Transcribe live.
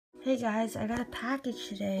Hey guys, I got a package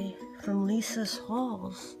today from Lisa's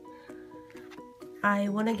Hauls. I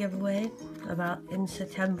won a giveaway about in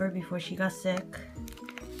September before she got sick.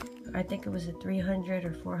 I think it was a 300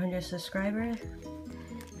 or 400 subscriber,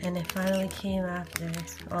 and it finally came after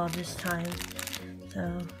all this time.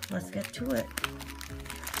 So let's get to it.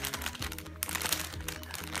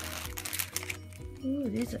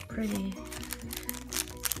 Ooh, these are pretty.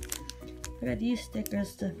 I got these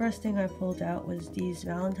stickers. The first thing I pulled out was these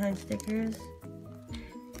Valentine stickers.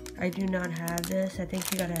 I do not have this. I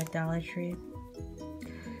think you got it at Dollar Tree.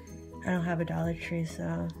 I don't have a Dollar Tree,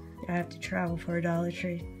 so I have to travel for a Dollar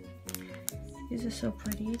Tree. These are so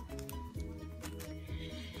pretty.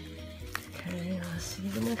 Okay, let's see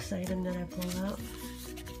the next item that I pulled out.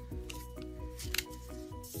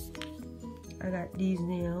 I got these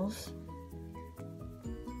nails.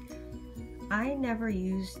 I never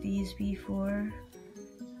used these before,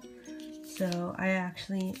 so I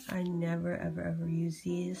never ever use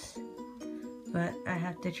these, but I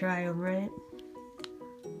have to try them, right?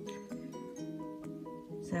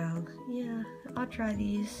 So yeah, I'll try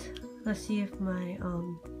these. Let's see if my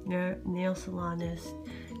nail salonist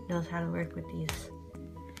knows how to work with these.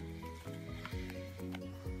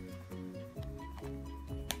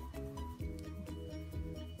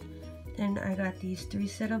 Then I got these 3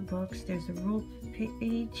 set of books. There's a rule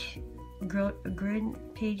page,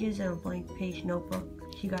 grid pages, and a blank page notebook.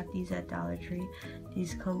 She got these at Dollar Tree.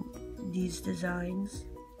 These designs,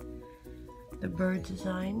 the bird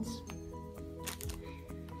designs.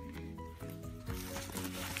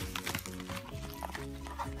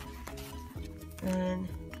 And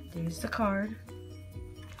there's the card.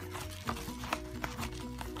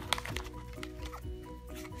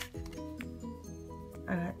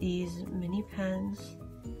 I got these mini pens.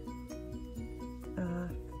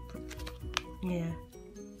 Yeah.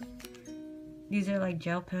 These are like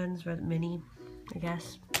gel pens, but mini, I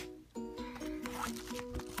guess.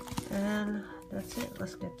 And that's it.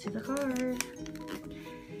 Let's get to the card.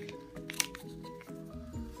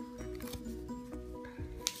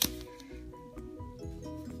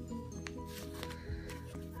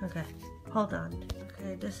 Okay, hold on.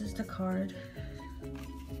 Okay, this is the card.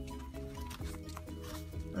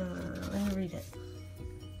 Let me read it.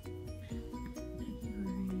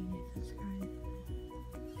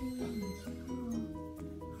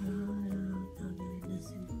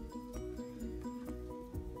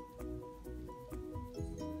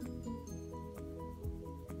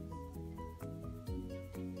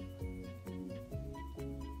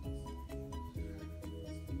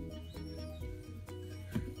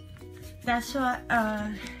 That's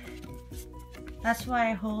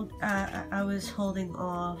why I was holding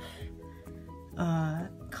off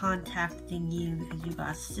contacting you because you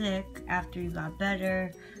got sick. After you got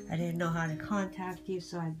better, I didn't know how to contact you,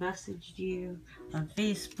 so I messaged you on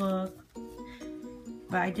Facebook.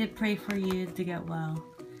 But I did pray for you to get well.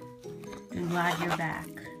 I'm glad you're back.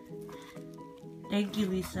 Thank you,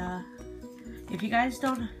 Lisa. If you guys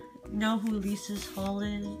don't know who Lisa's Haul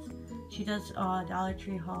is, she does Dollar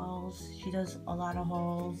Tree hauls. She does a lot of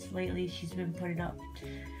hauls. Lately, she's been putting up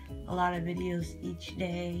a lot of videos each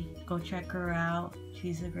day. Go check her out.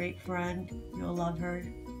 She's a great friend. You'll love her.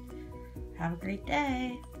 Have a great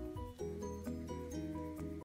day.